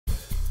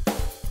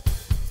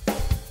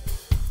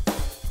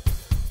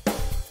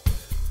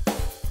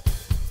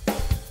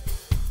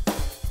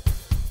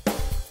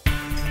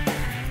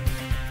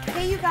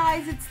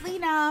guys, it's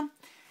Lina,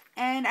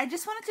 and I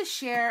just wanted to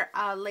share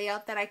a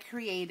layout that I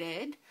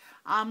created.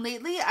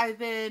 Lately I've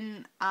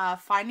been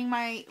finding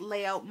my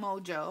layout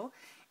mojo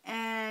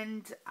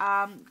and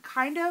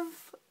kind of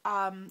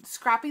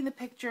scrapping the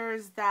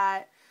pictures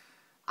that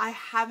I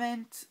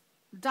haven't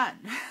done.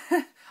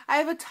 I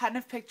have a ton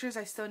of pictures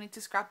I still need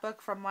to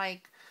scrapbook from,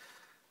 like,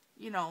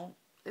 you know,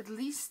 at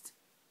least,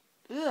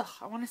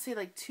 I want to say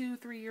like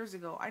 2-3 years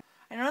ago. I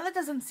know that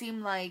doesn't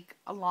seem like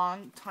a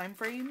long time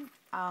frame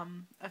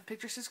of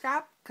pictures to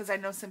scrap, because I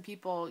know some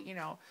people, you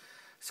know,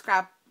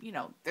 scrap, you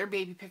know, their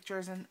baby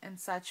pictures and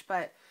such,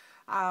 but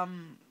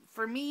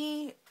for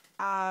me,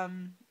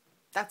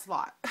 that's a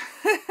lot,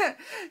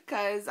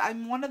 because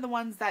I'm one of the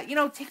ones that, you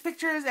know, take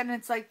pictures and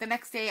it's like the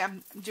next day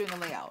I'm doing a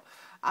layout.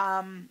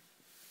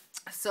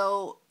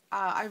 So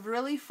I've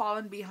really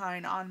fallen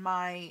behind on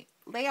my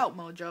layout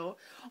mojo,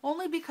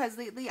 only because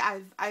lately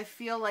I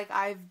feel like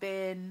I've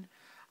been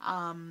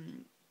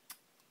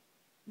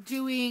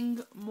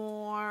doing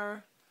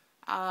more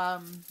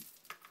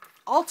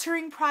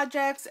altering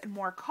projects and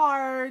more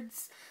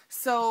cards,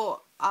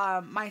 so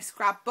my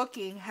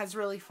scrapbooking has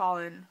really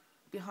fallen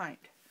behind.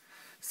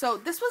 So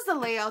this was the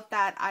layout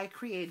that I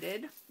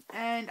created,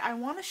 and I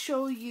want to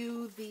show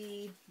you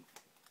the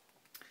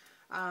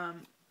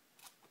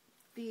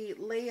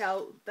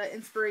layout, the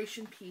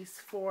inspiration piece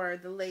for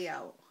the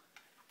layout.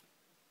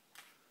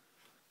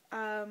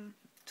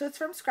 So it's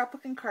from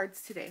Scrapbooking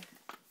Cards Today,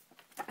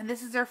 and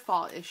this is their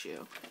fall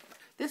issue.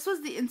 This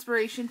was the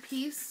inspiration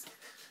piece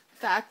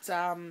that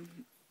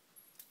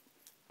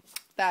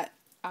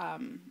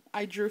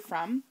I drew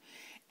from,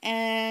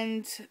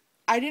 and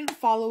I didn't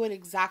follow it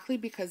exactly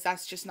because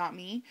that's just not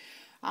me.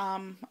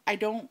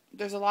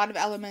 There's a lot of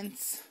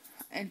elements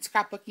in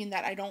scrapbooking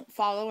that I don't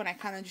follow, and I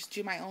kind of just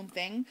do my own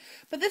thing.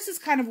 But this is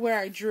kind of where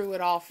I drew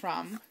it all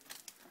from.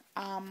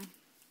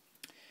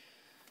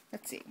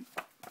 Let's see.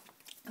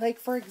 Like,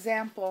 for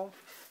example,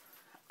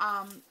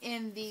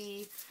 in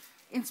the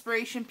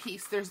inspiration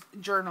piece, there's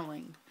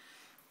journaling.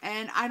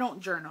 And I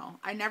don't journal.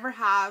 I never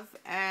have,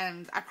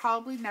 and I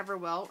probably never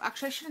will.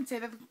 Actually, I shouldn't say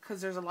that,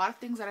 because there's a lot of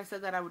things that I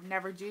said that I would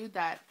never do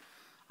that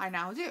I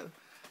now do.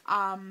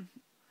 I'm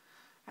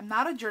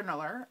not a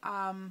journaler.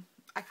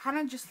 I kind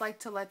of just like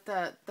to let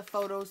the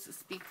photos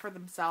speak for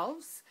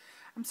themselves.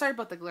 I'm sorry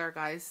about the glare,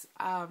 guys.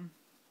 I'm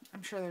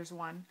sure there's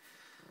one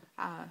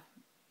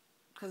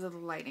because of the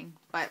lighting.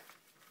 But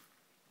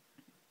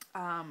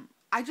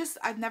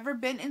I've never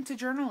been into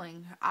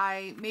journaling.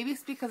 Maybe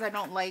it's because I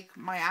don't like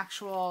my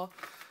actual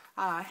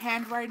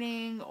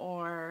handwriting,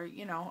 or,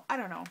 you know, I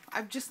don't know.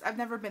 I've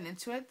never been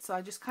into it, so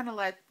I just kind of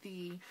let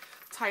the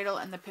title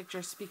and the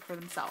pictures speak for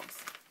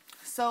themselves.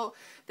 So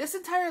this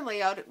entire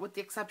layout, with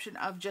the exception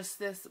of just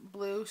this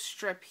blue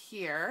strip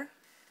here,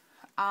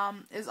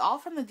 is all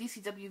from the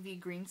DCWV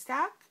green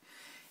stack,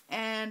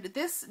 and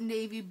this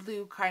navy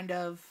blue kind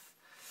of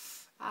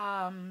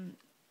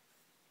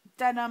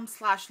denim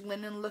 /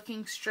 linen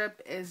looking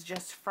strip is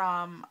just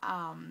from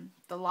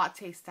the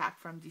latte stack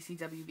from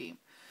DCWV.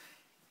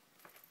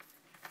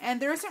 And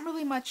there isn't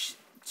really much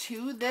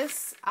to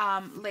this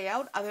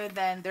layout other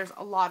than there's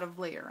a lot of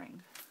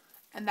layering,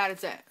 and that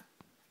is it.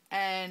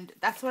 And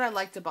that's what I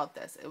liked about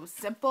this. It was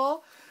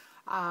simple,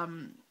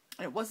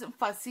 it wasn't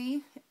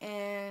fussy,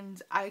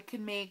 and I could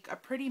make a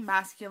pretty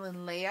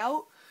masculine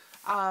layout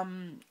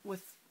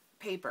with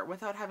paper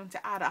without having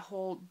to add a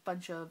whole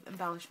bunch of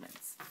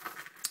embellishments.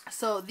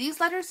 So these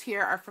letters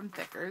here are from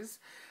Thickers.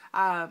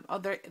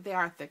 They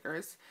are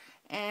Thickers.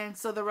 And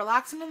so the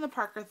Relaxin and the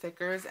Parker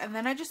Thickers. And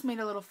then I just made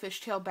a little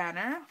fishtail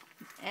banner,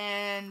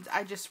 and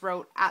I just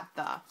wrote "at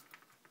the."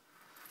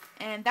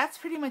 And that's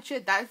pretty much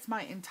it. That's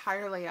my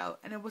entire layout.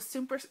 And it was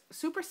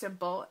super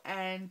simple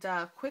and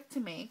quick to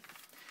make.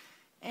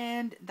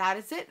 And that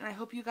is it. And I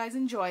hope you guys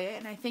enjoy it.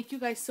 And I thank you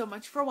guys so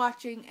much for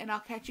watching. And I'll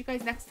catch you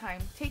guys next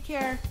time. Take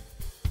care.